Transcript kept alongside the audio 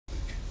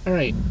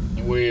Alright,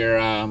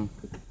 we're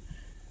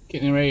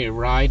getting ready to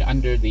ride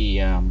under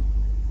the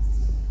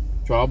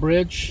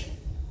drawbridge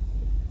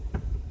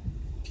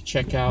to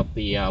check out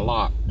the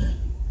lock,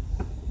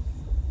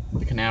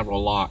 the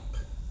Canaveral Lock.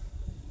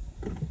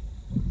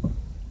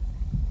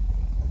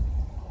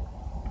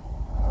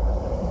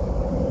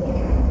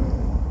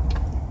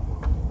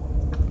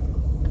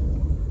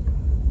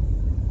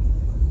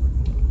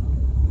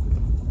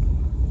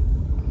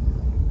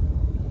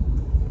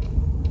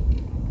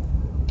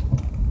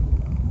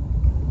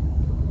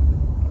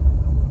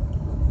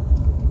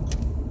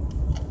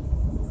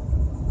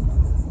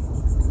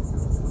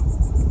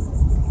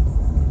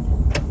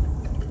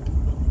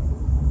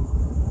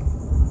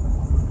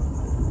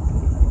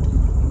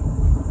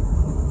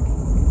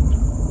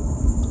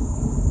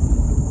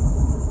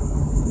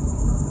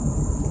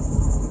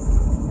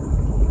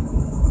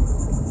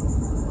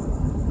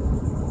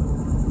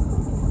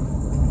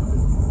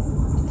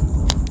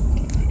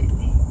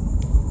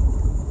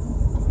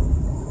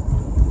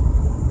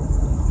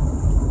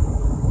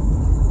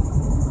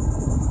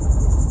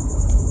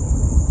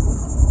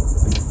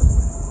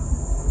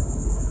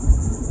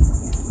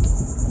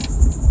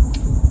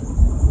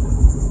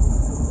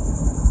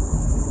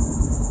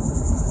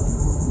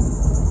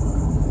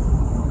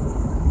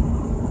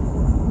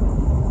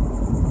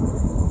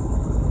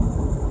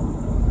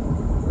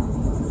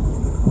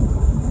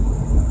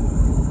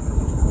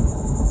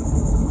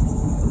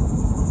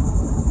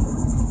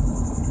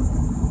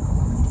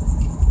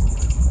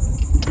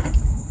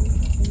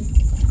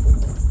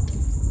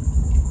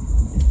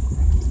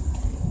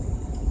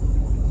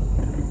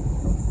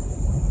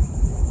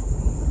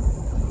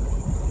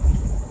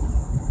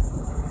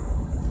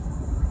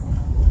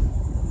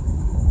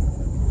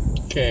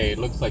 Okay, it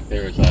looks like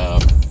there's a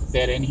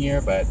dead end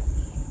here, but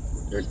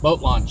there's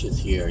boat launches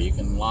here. You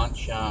can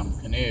launch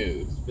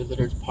canoes,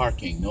 visitors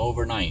parking, no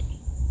overnight.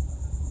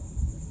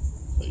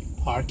 So you can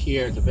park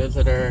here as a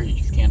visitor, you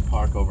just can't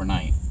park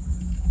overnight.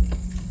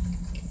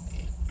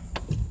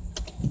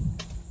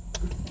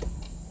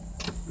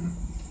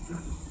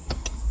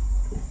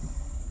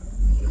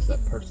 I guess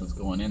that person's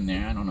going in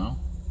there, I don't know.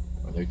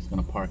 Or they're just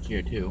going to park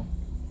here too.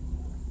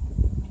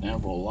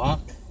 Canaveral Lock.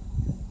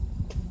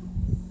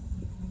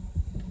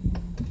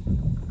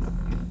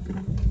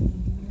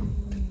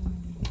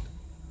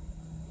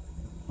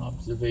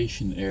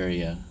 Observation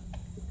area.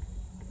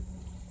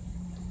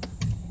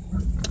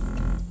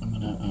 I'm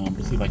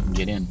gonna see if I can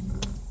get in.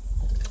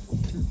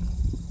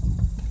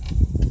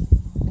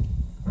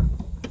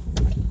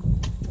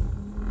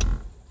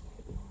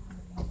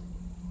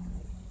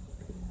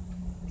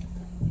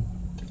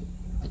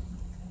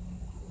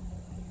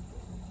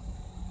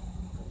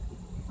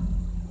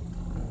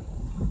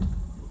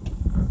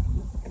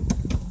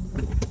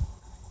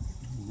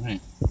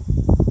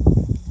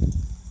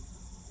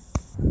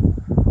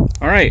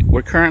 Alright,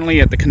 we're currently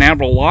at the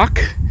Canaveral Lock.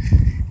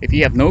 If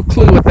you have no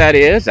clue what that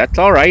is, that's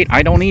alright,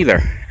 I don't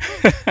either.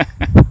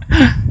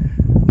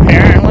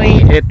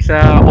 Apparently it's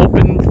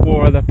open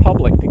for the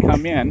public to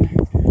come in.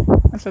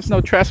 There's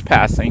no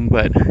trespassing,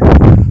 but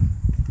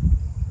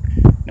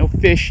no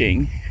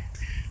fishing,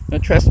 no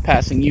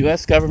trespassing,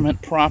 U.S.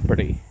 government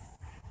property.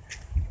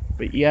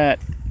 But yet,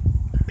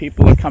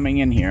 people are coming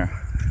in here.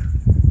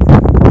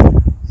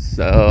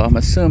 So I'm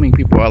assuming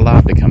people are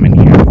allowed to come in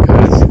here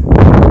because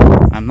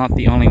I'm not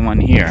the only one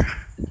here.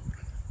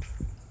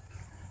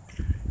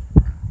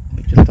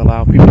 They just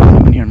allow people to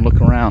come in here and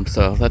look around,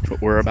 so that's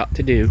what we're about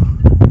to do.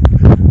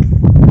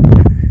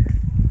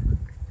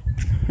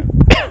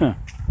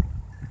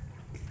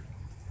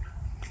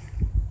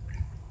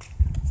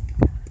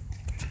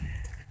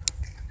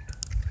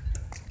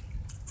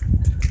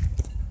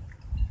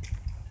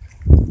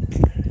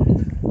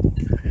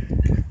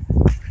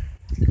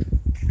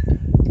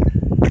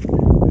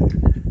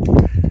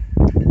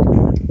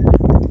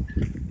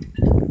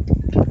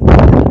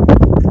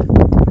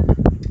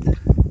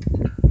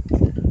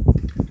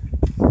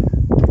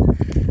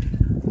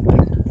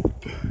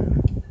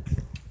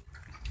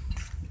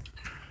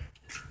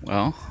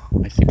 Well,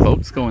 I see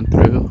boats going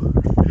through.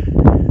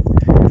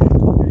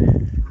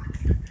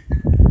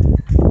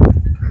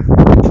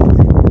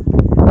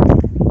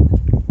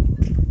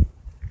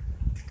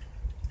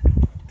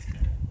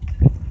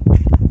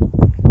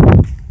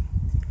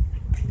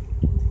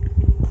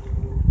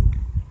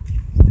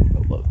 Let's take a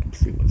look and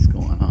see what's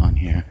going on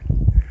here.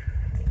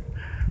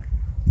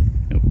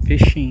 No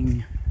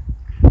fishing.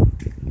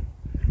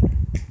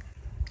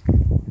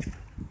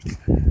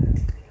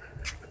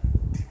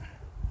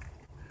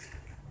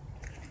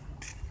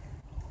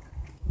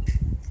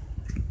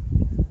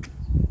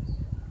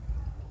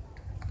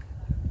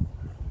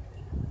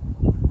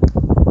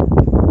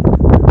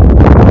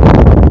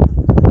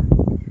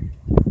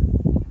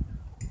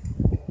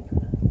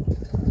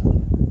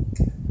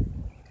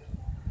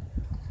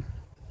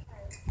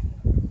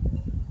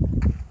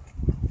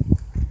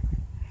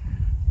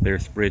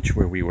 There's the bridge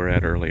where we were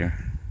at earlier.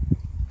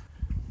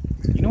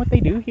 You know what they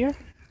do here?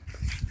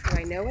 Do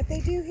I know what they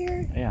do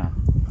here? Yeah.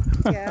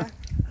 Yeah.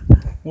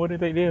 What do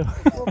they do?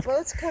 Well,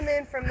 boats come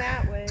in from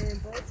that way,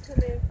 and boats come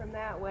in from that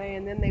that way,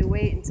 and then they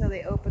wait until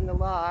they open the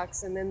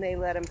locks, and then they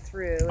let them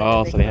through.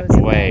 Oh, so they have to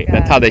wait.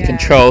 That's how they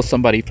control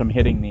somebody from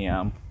hitting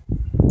the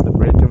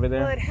bridge over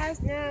there? Well, it has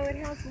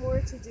more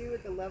to do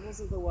with the levels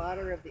of the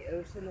water of the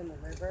ocean and the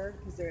river,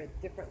 because they're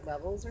at different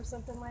levels or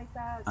something like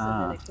that. So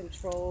then it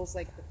controls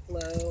like the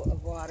flow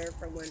of water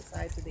from one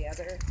side to the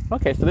other.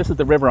 Okay, so this is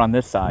the river on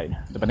this side,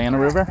 the Banana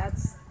River?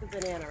 That's the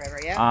Banana River,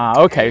 yeah.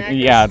 Okay,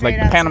 yeah, like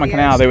the Panama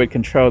Canal, they would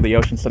control the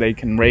ocean so they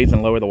can raise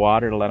and lower the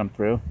water to let them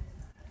through.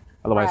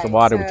 Otherwise, the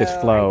water would just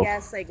flow. I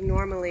guess like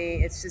normally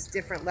it's just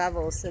different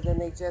levels, so then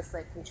they just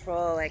like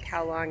control like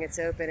how long it's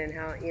open and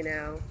how, you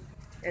know,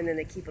 and then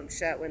they keep them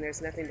shut when there's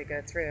nothing to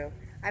go through.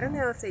 I don't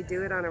know if they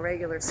do it on a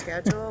regular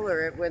schedule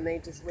or when they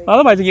just wait.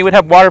 Otherwise, you would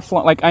have water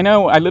flowing. Like, I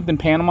know I lived in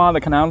Panama,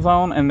 the canal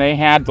zone, and they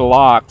had the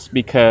locks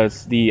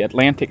because the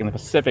Atlantic and the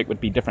Pacific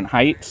would be different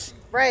heights.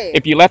 Right.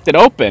 If you left it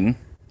open,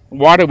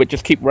 water would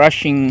just keep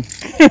rushing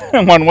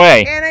one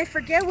way. And I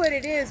forget what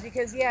it is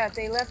because, yeah, if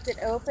they left it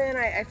open,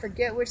 I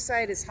forget which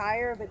side is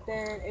higher, but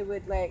then it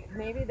would, like,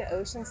 maybe the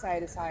ocean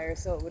side is higher,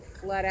 so it would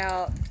flood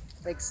out,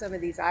 like, some of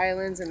these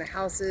islands and the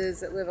houses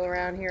that live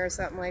around here or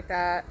something like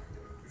that.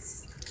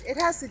 It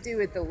has to do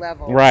with the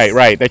levels.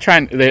 Right.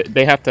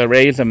 They have to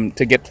raise them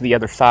to get to the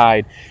other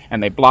side,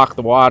 and they block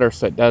the water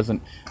so it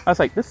doesn't. I was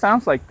like, this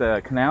sounds like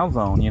the canal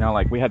zone, you know,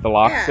 like we had the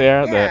locks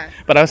there. Yeah.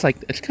 But I was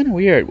like, it's kind of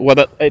weird. Well,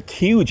 it's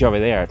huge over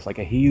there. It's like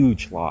a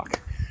huge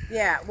lock.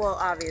 Yeah, well,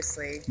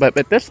 obviously. But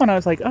this one, I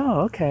was like,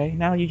 oh, okay.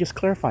 Now you just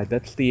clarified.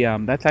 That's the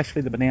that's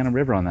actually the Banana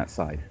River on that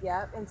side.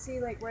 Yeah, and see,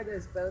 like where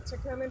those boats are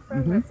coming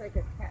from. That's like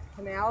a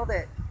canal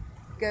that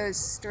goes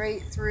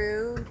straight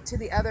through to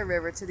the other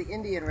river, to the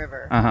Indian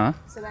River.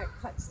 So that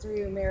cuts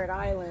through Merritt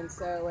Island.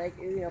 So, like,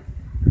 you know,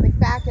 like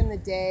back in the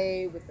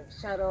day with the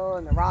shuttle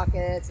and the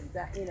rockets and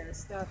that, you know,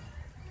 stuff,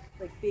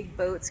 like big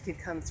boats could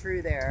come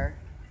through there,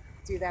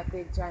 do that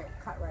big giant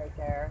cut right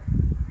there,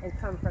 and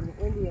come from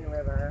the Indian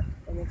River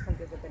and then come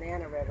to the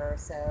Banana River.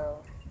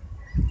 So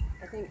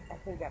I think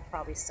that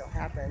probably still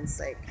happens.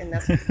 Like, and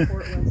that's what the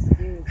port wants to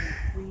do, is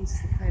increase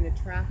the kind of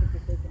traffic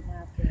that they can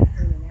have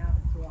to in and out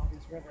through all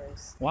these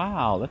rivers.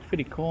 Wow, that's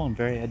pretty cool and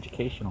very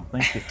educational.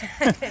 Thank you.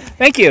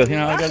 Thank you. You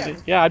know,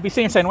 I'd be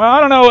saying, well,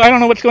 I don't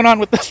know what's going on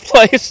with this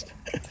place.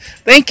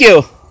 Thank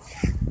you.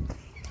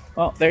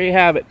 Well, there you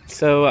have it.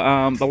 So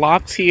the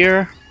locks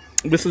here.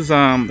 This is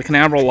the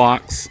Canaveral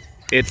locks.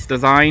 It's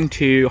designed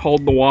to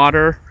hold the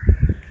water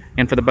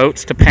and for the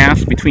boats to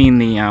pass between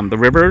the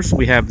rivers.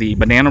 We have the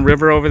Banana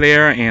River over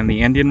there and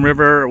the Indian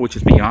River, which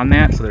is beyond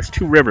that. So there's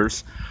two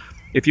rivers.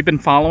 If you've been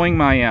following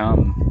my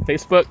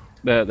Facebook,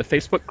 the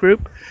Facebook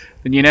group,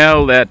 then you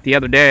know that the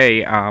other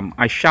day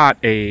I shot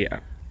a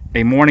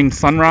morning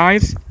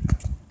sunrise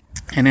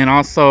and then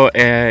also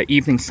an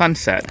evening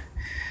sunset.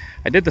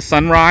 I did the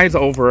sunrise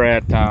over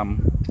at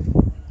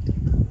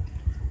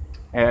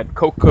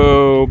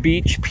Cocoa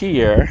Beach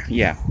Pier.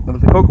 Yeah, it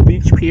was the Cocoa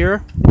Beach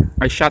Pier.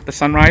 I shot the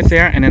sunrise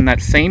there, and then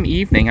that same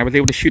evening I was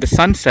able to shoot a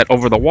sunset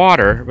over the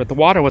water, but the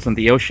water wasn't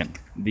the ocean.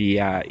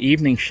 The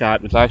evening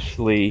shot was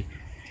actually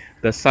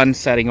the sun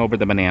setting over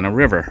the Banana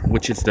River,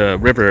 which is the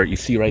river you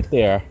see right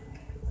there,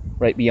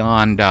 right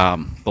beyond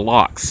the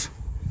locks.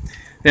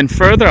 Then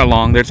further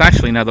along, there's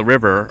actually another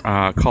river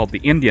called the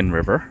Indian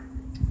River,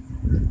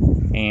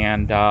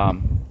 and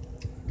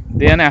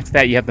then after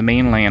that you have the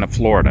mainland of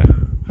Florida.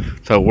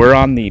 So we're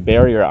on the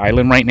barrier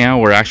island right now.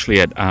 We're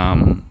actually at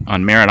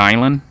on Merritt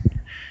Island.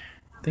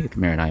 I think it's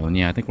Merritt Island.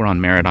 Yeah, I think we're on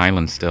Merritt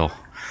Island still.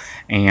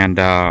 And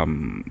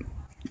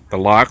the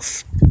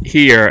locks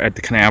here at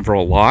the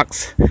Canaveral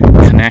locks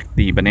connect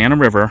the Banana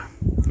River,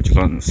 which is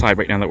on the side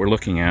right now that we're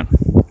looking at,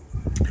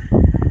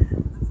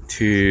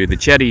 to the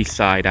jetty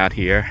side out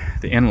here,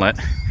 the inlet,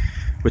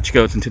 which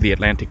goes into the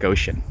Atlantic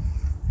Ocean.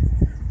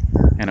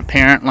 And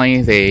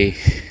apparently they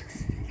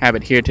have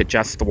it here to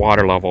adjust the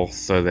water level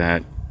so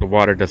that the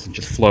water doesn't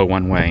just flow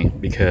one way,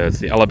 because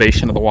the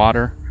elevation of the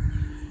water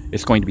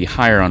is going to be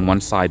higher on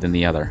one side than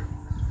the other.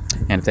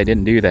 And if they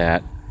didn't do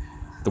that,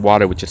 the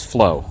water would just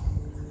flow.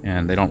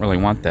 And they don't really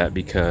want that,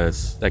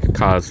 because that could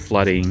cause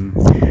flooding,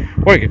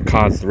 or it could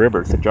cause the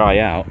rivers to dry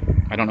out.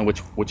 I don't know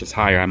which is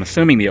higher. I'm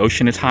assuming the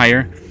ocean is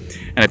higher.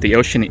 And if the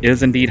ocean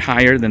is indeed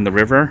higher than the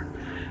river,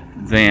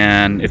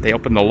 then if they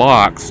open the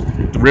locks,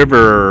 the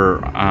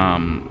river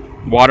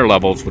water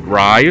levels would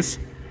rise,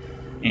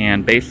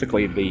 and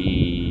basically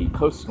the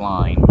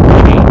coastline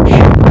would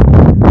change.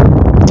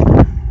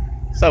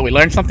 So we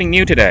learned something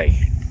new today.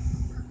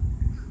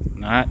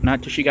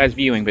 Not just you guys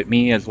viewing, but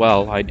me as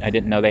well. I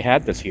didn't know they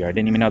had this here. I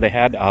didn't even know they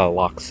had a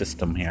lock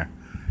system here.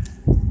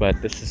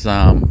 But this is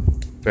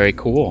very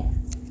cool.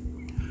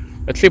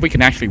 Let's see if we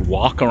can actually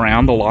walk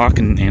around the lock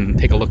and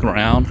take a look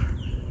around.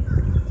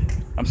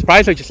 I'm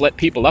surprised they just let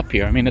people up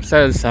here. I mean, it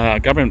says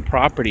government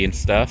property and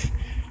stuff,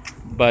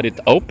 but it's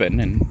open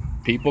and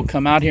people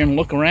come out here and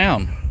look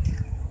around.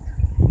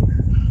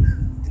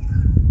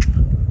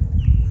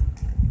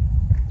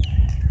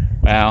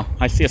 Well,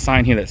 I see a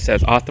sign here that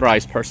says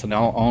authorized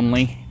personnel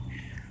only,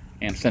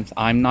 and since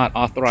I'm not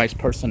authorized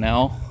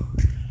personnel,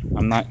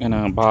 I'm not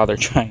gonna bother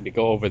trying to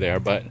go over there.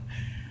 But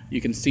You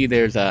can see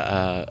there's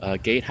a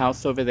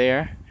gatehouse over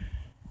there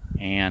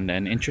and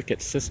an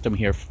intricate system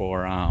here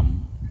for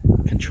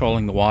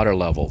controlling the water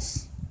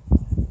levels.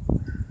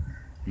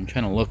 I'm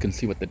trying to look and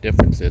see what the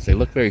difference is. They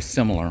look very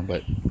similar,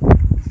 but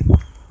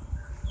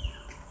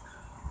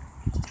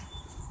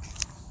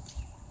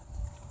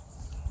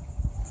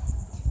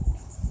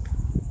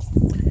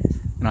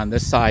and on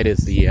this side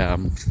is the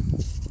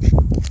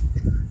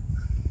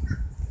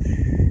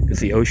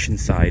ocean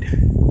side.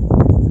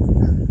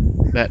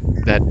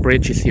 That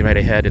bridge you see right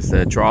ahead is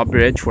the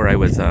drawbridge where I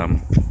was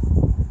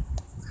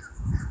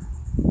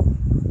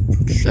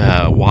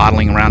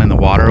waddling around in the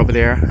water over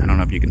there. I don't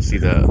know if you can see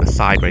the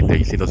side right there.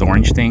 You see those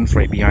orange things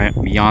right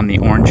beyond the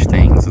orange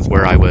things is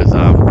where I was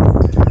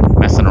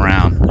messing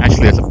around.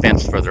 Actually, there's a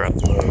fence further up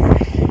the road.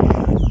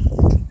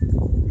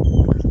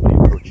 Somebody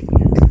approaching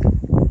here.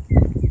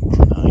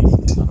 No,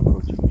 he's not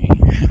approaching me.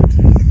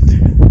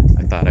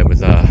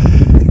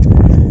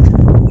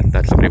 I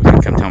thought somebody was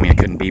gonna come tell me I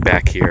couldn't be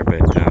back here, but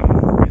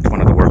it's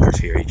one of the workers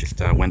here. He just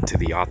went to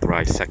the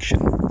authorized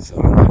section, so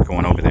I'm not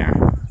going over there.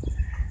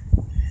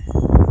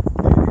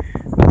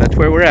 But that's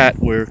where we're at.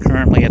 We're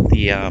currently at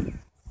the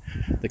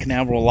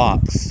Canaveral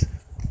Locks,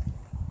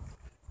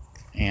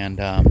 and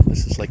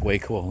this is like way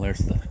cool. There's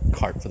the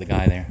cart for the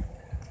guy there.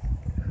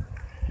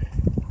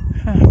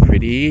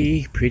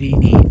 Pretty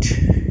neat.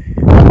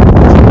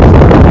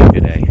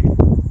 Today.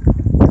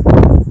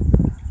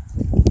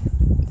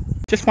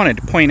 Just wanted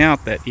to point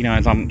out that, you know,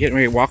 as I'm getting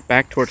ready to walk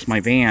back towards my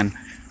van,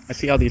 I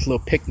see all these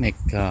little picnic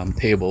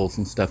tables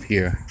and stuff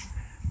here.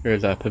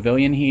 There's a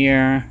pavilion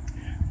here.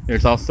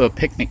 There's also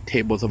picnic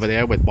tables over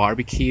there with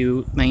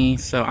barbecue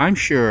things. So I'm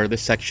sure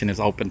this section is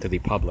open to the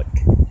public.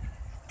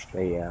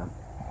 And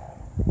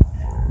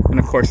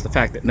of course the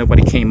fact that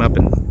nobody came up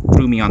and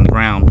threw me on the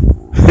ground.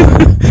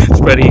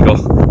 Spread eagle.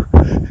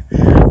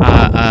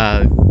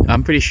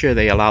 I'm pretty sure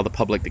they allow the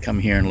public to come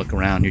here and look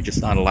around. You're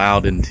just not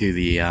allowed into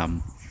the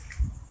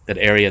that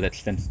area that's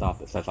fenced off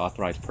that says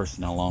authorized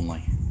personnel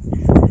only.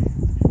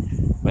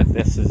 But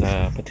this is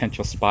a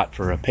potential spot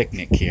for a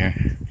picnic here,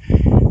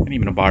 and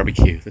even a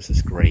barbecue. This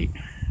is great.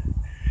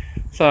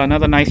 So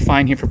another nice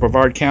find here for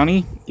Brevard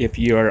County. If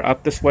you're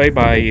up this way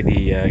by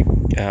the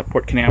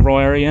Port Canaveral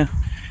area,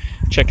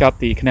 check out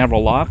the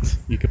Canaveral Locks.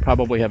 You could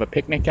probably have a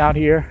picnic out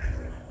here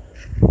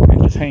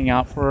and just hang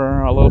out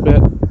for a little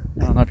bit.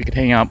 I don't know if you could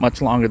hang out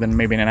much longer than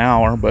maybe an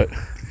hour, but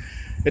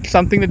it's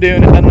something to do,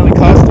 and it doesn't really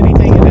cost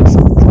anything, and it's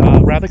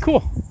rather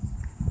cool.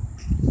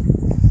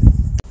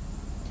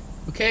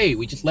 Okay,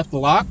 we just left the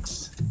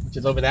Locks, which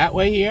is over that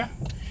way here,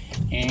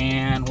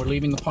 and we're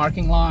leaving the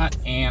parking lot,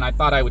 and I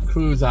thought I would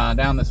cruise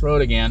down this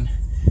road again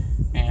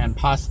and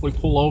possibly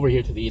pull over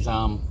here to these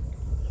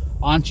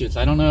launches.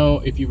 I don't know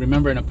if you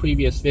remember in a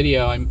previous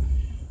video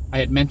I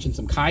had mentioned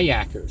some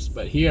kayakers,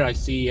 but here I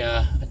see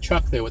a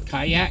truck there with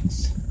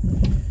kayaks.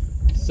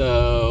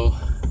 So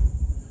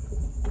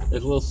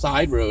there's a little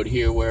side road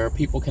here where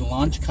people can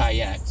launch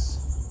kayaks.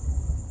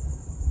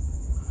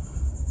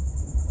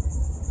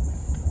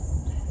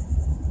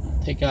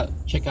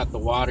 Check out the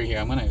water here.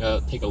 I'm gonna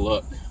go take a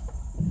look.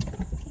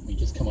 Let me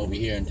just come over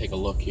here and take a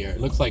look here. It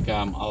looks like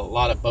a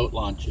lot of boat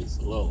launches,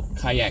 little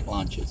kayak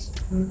launches.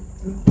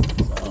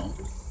 So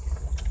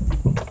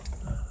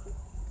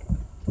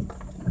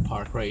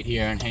park right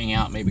here and hang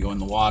out, maybe go in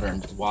the water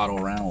and just waddle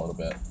around a little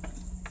bit.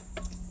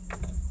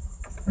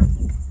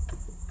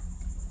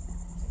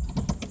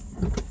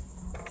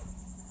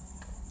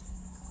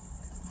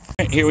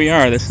 Here we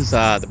are. This is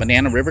the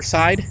Banana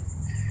Riverside,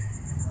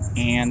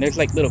 and there's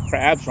like little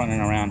crabs running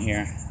around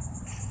here.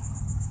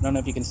 I don't know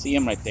if you can see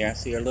him right there.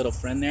 See our little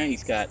friend there?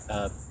 He's got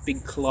a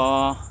big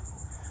claw,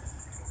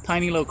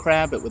 tiny little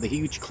crab, but with a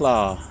huge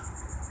claw.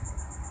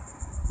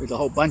 There's a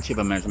whole bunch of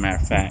them, as a matter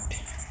of fact.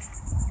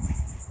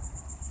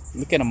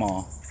 Look at them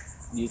all.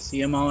 You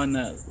see them all in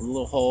the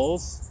little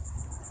holes?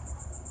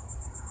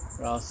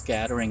 They're all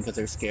scattering because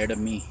they're scared of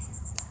me,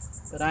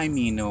 but I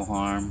mean no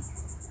harm.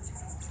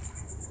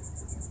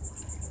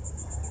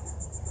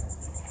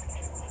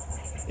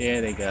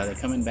 There they go. They're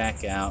coming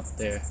back out.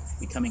 They're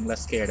becoming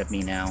less scared of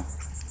me now.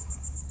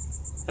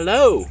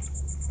 Hello!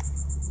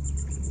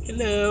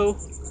 Hello!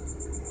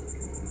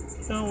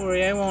 Don't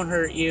worry, I won't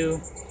hurt you. I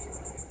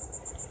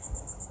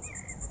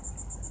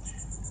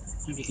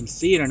don't know if you can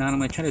see it or not. I'm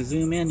going to try to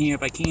zoom in here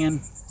if I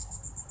can.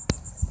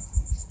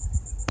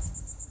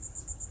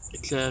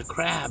 It's a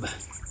crab.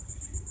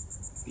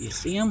 Do you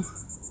see him?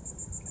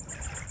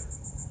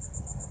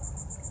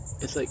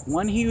 It's like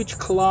one huge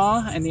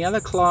claw, and the other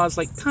claw is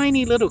like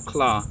tiny little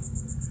claw.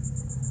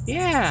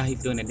 Yeah,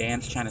 he's doing a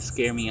dance trying to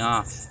scare me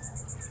off.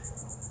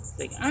 It's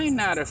like, I'm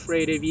not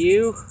afraid of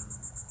you.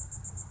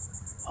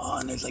 Oh,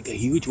 and there's like a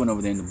huge one over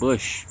there in the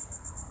bush. I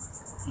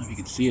don't know if you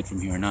can see it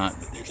from here or not,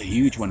 but there's a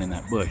huge one in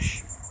that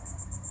bush.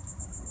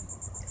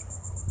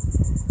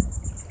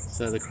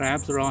 So the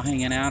crabs are all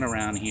hanging out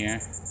around here.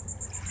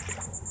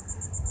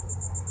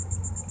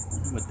 I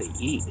wonder what they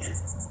eat.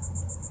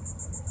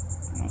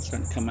 It's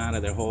starting to come out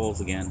of their holes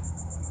again.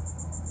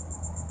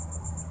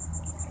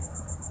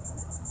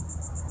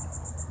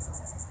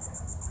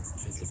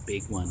 There's a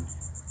big one.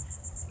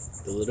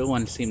 The little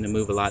ones seem to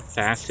move a lot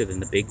faster than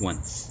the big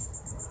ones.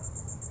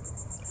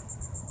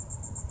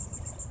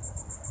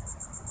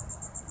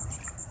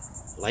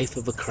 Life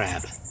of a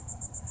crab.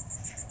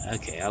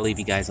 Okay, I'll leave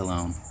you guys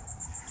alone.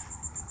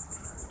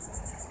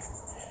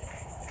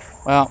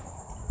 Well,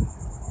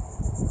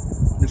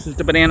 this is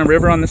the Banana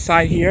River on the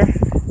side here,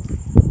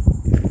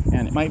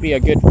 and it might be a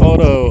good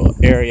photo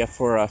area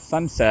for a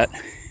sunset.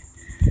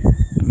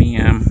 Let me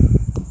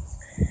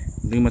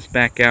zoom us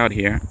back out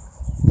here.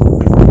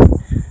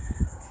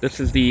 This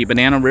is the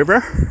Banana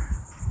River,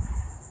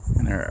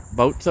 and there are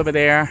boats over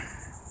there,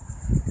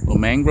 little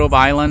mangrove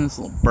islands,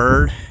 little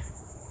bird.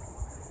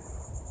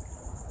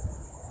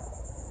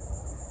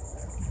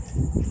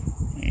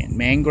 And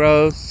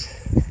mangroves.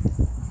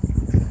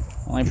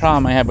 Only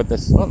problem I have with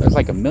this, oh, there's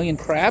like a million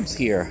crabs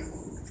here.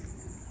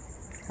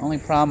 Only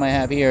problem I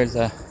have here is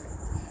the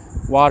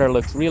water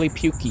looks really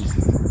pukey.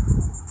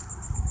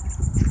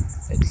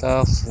 It's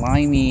all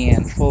slimy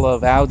and full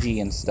of algae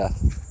and stuff.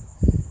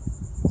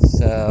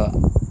 So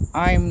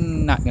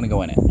I'm not gonna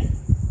go in it.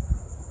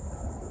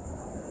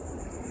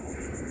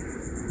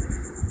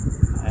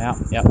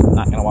 Yep,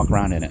 not gonna walk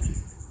around in it.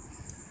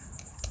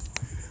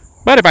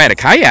 But if I had a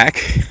kayak,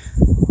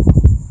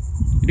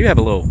 you do have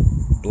a little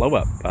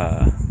blow-up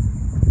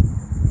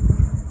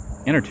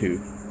inner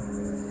tube.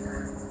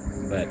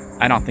 But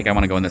I don't think I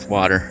want to go in this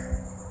water.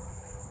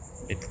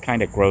 It's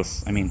kind of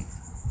gross. I mean,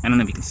 I don't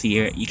know if you can see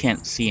here. You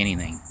can't see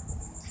anything.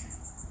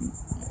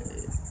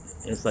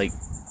 It's like,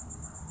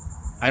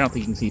 I don't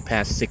think you can see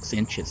past 6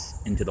 inches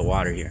into the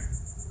water here.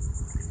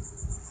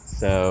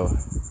 So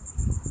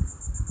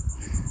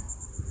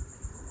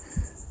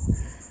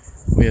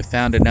we have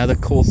found another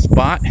cool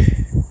spot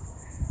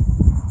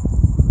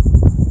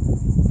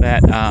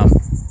that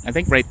I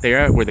think right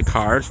there where the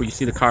cars, where you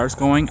see the cars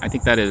going, I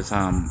think that is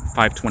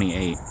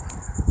 528.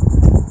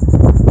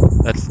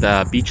 That's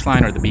the beach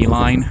line or the B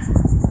line,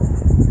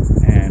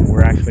 and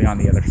we're actually on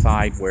the other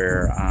side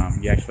where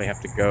you actually have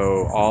to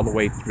go all the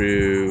way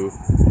through.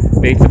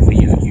 Basically,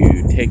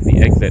 you take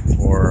the exit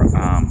for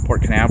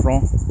Port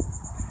Canaveral,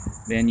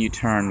 then you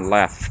turn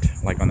left,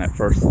 like on that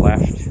first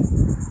left,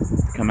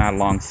 come out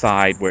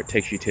alongside where it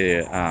takes you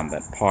to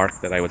that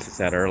park that I was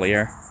just at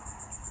earlier,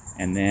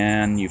 and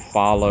then you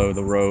follow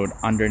the road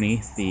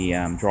underneath the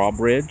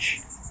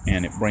drawbridge,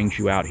 and it brings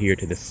you out here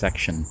to this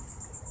section.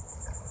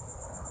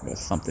 There's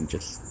something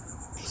just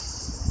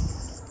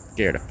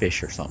scared a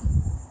fish or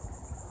something.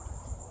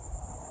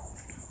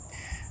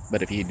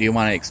 But if you do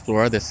want to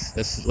explore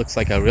this looks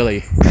like a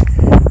really,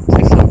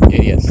 like some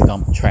idiots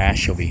dump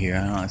trash over here. I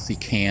don't know, I see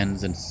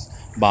cans and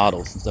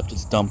bottles and stuff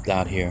just dumped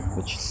out here,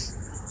 which is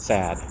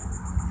sad.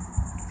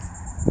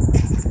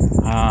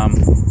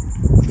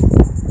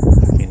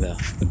 See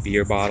the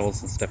beer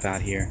bottles and stuff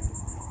out here.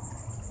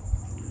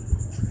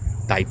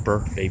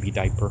 Diaper, baby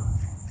diaper.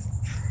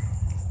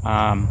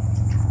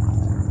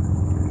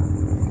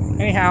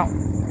 Anyhow,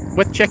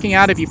 worth checking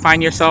out if you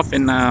find yourself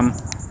in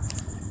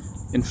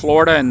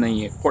Florida in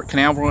the Port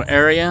Canaveral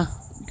area.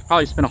 You could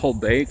probably spend a whole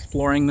day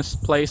exploring this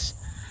place.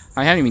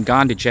 I haven't even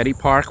gone to Jetty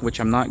Park, which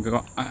I don't think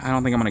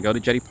I'm going to go to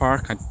Jetty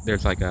Park.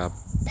 There's like a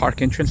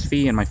park entrance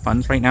fee, and my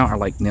funds right now are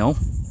like nil,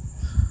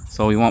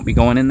 so we won't be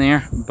going in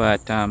there.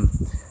 But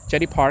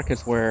Jetty Park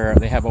is where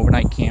they have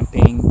overnight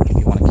camping if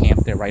you want to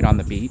camp there right on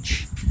the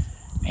beach,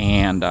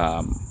 and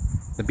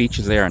the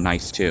beaches there are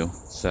nice too.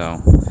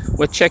 So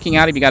worth checking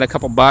out if you got a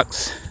couple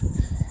bucks.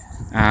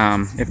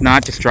 If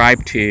not, just drive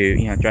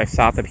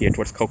south of here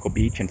towards Cocoa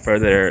Beach and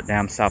further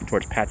down south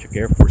towards Patrick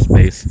Air Force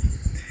Base,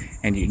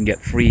 and you can get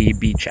free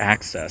beach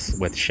access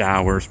with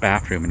showers,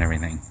 bathroom, and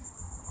everything.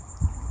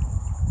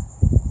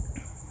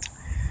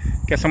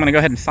 Guess I'm going to go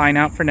ahead and sign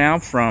out for now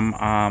from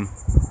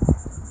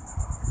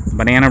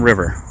Banana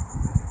River.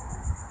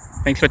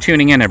 Thanks for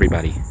tuning in,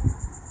 everybody.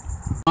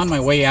 On my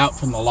way out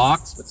from the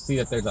locks, but see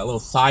that there's a little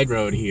side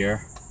road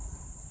here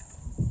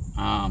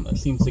that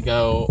seems to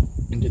go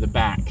into the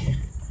back.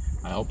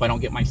 I hope I don't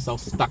get myself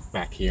stuck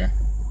back here.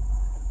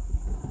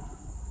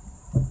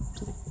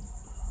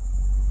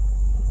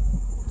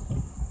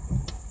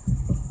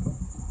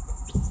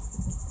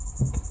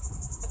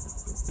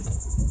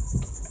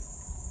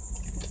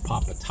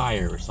 Pop a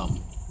tire or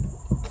something.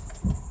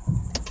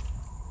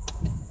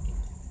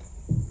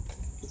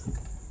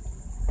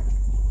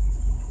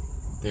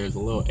 There's a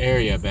little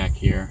area back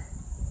here.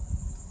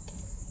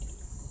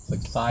 It's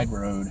like side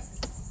road.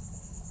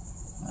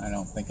 I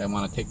don't think I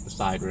want to take the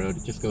side road.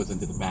 It just goes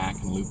into the back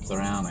and loops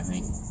around, I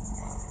think.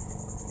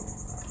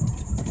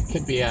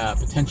 Could be a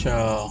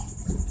potential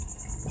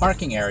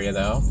parking area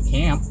though, to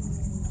camp.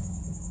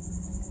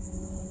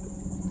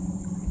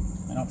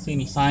 I don't see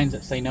any signs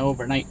that say no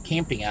overnight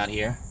camping out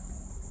here.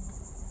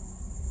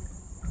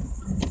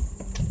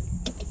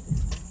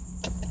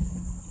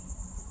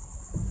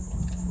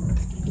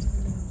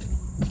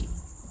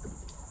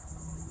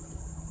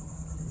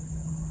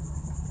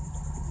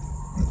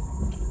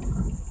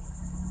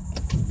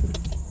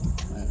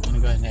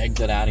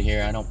 Exit out of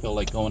here. I don't feel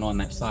like going on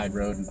that side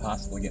road and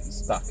possibly getting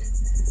stuck.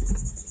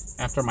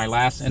 After my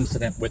last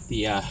incident with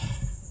the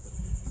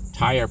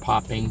tire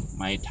popping,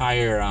 my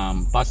tire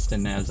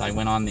busting as I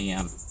went on the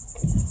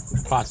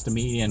across the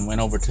median,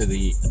 went over to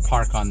the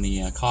park on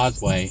the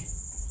causeway.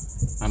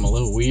 I'm a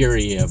little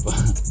weary of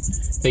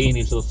taking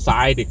these little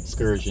side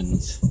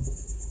excursions.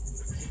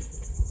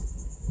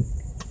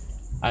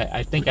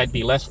 I think I'd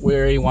be less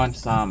weary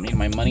once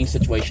my money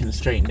situation is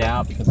straightened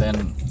out, because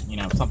then,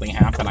 if something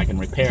happened, I can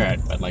repair it.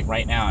 But like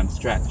right now, I'm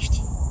stretched.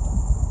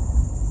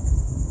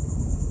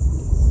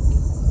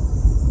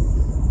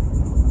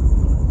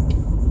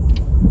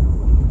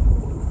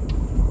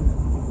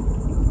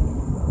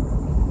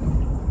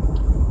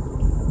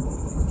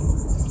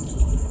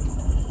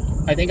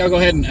 I think I'll go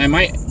ahead and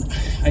I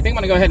think I'm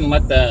gonna go ahead and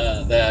let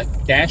the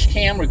dash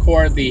cam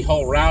record the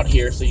whole route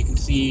here, so you can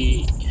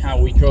see how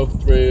we drove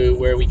through,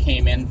 where we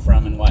came in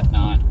from, and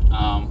whatnot.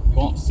 You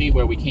won't see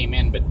where we came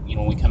in, but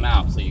when we come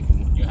out, so you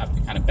have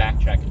to kind of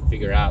backtrack and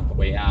figure out the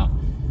way out.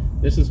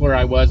 This is where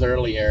I was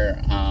earlier,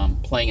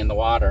 playing in the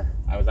water.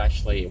 I was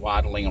actually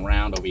waddling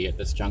around over here at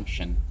this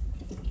junction.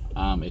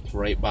 It's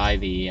right by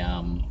the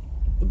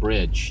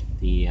bridge,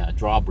 the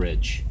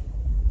drawbridge.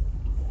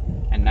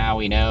 And now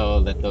we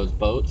know that those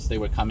boats, they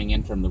were coming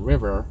in from the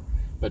river,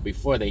 but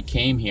before they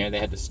came here, they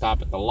had to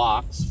stop at the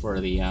locks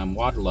for the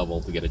water level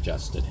to get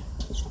adjusted.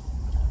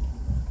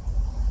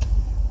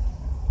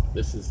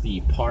 This is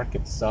the park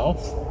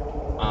itself.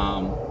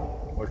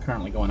 We're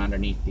currently going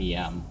underneath the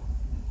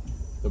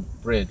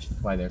bridge.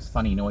 That's why there's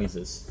funny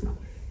noises.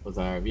 Those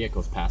are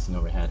vehicles passing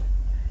overhead.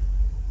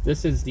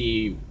 This is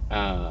the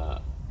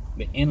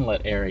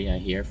inlet area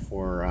here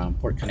for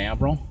Port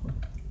Canaveral.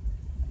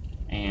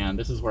 And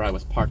this is where I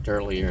was parked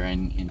earlier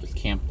and just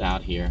camped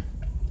out here.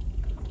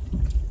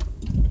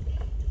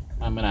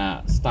 I'm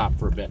gonna stop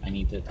for a bit. I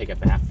need to take a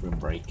bathroom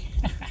break.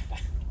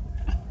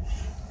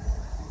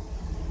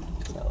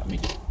 So let me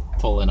just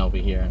pull in over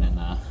here and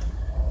then